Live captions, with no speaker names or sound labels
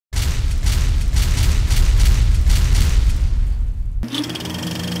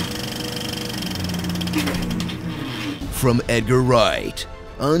From Edgar Wright,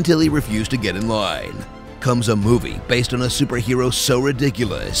 until he refused to get in line, comes a movie based on a superhero so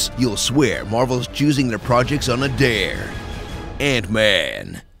ridiculous, you'll swear Marvel's choosing their projects on a dare.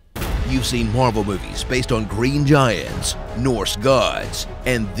 Ant-Man. You've seen Marvel movies based on green giants, Norse gods,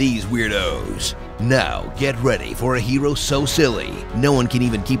 and these weirdos. Now get ready for a hero so silly, no one can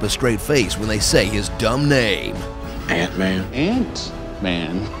even keep a straight face when they say his dumb name. Ant-Man.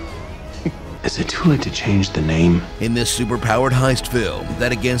 Ant-Man. Is it too late to change the name? In this superpowered heist film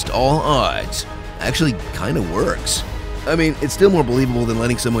that, against all odds, actually kinda works. I mean, it's still more believable than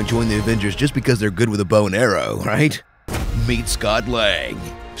letting someone join the Avengers just because they're good with a bow and arrow, right? Meet Scott Lang.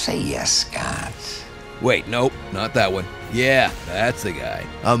 Say yes, Scott. Wait, nope, not that one. Yeah, that's the guy.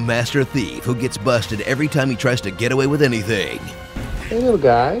 A master thief who gets busted every time he tries to get away with anything. Hey, little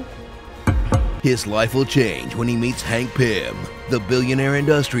guy. His life will change when he meets Hank Pym, the billionaire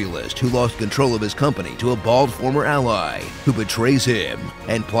industrialist who lost control of his company to a bald former ally who betrays him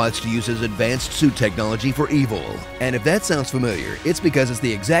and plots to use his advanced suit technology for evil. And if that sounds familiar, it's because it's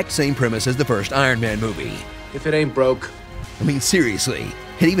the exact same premise as the first Iron Man movie. If it ain't broke. I mean, seriously,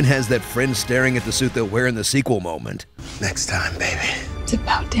 it even has that friend staring at the suit they'll wear in the sequel moment. Next time, baby. It's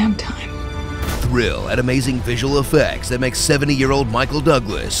about damn time. Thrill at amazing visual effects that make 70-year-old Michael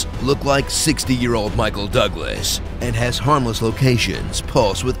Douglas look like 60-year-old Michael Douglas, and has harmless locations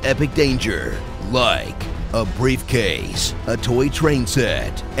pulse with epic danger, like a briefcase, a toy train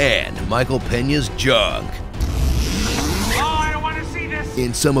set, and Michael Peña's junk.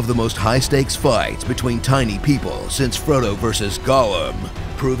 In some of the most high-stakes fights between tiny people since Frodo vs. Gollum,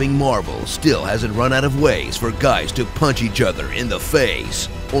 proving Marvel still hasn't run out of ways for guys to punch each other in the face,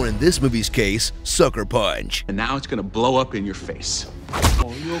 or in this movie's case, sucker punch. And now it's gonna blow up in your face.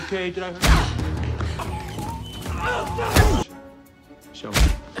 Oh, you okay? Did I hurt you? Show me.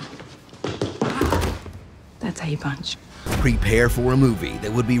 That's how you punch. Prepare for a movie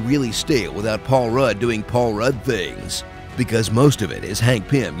that would be really stale without Paul Rudd doing Paul Rudd things, because most of it is Hank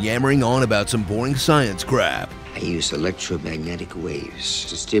Pym yammering on about some boring science crap. I use electromagnetic waves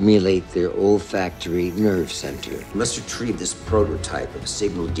to stimulate their olfactory nerve center. You must retrieve this prototype of a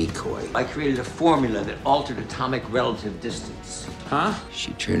signal decoy. I created a formula that altered atomic relative distance. Huh?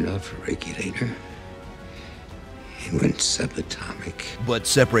 She turned off her regulator and went subatomic. But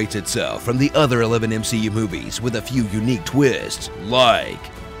separates itself from the other 11 MCU movies with a few unique twists, like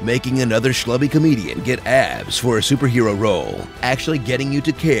making another schlubby comedian get abs for a superhero role, actually getting you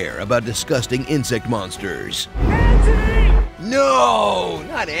to care about disgusting insect monsters. Anthony! No,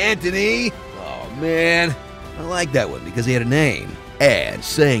 not Anthony! Oh man, I like that one because he had a name. And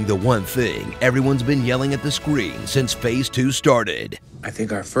saying the one thing everyone's been yelling at the screen since Phase 2 started. I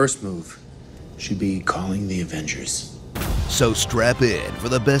think our first move should be calling the Avengers. So strap in for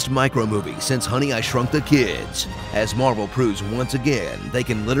the best micro movie since Honey, I Shrunk the Kids, as Marvel proves once again they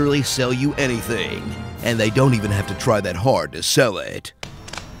can literally sell you anything, and they don't even have to try that hard to sell it.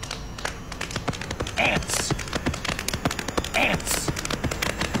 Ants! Ants!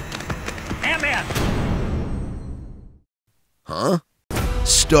 Ant-Man! Huh?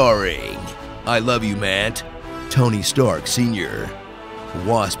 Starring, I Love You, Matt, Tony Stark Sr.,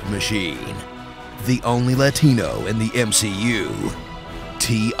 Wasp Machine, the only Latino in the MCU,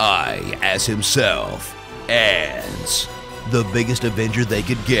 T.I. as himself, and the biggest Avenger they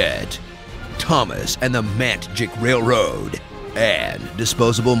could get, Thomas and the Magic Railroad, and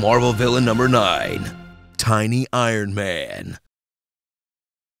disposable Marvel villain number 9, Tiny Iron Man.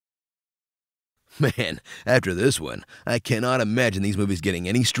 Man, after this one, I cannot imagine these movies getting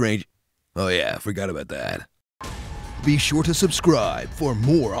any strange. Oh yeah, forgot about that. Be sure to subscribe for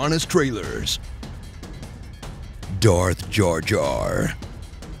more honest trailers. Darth Jar Jar.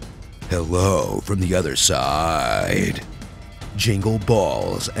 Hello from the other side. Jingle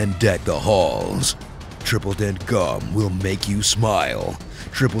balls and deck the halls. Triple Dent Gum will make you smile.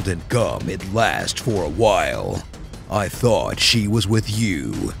 Triple Dent Gum, it lasts for a while. I thought she was with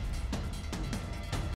you.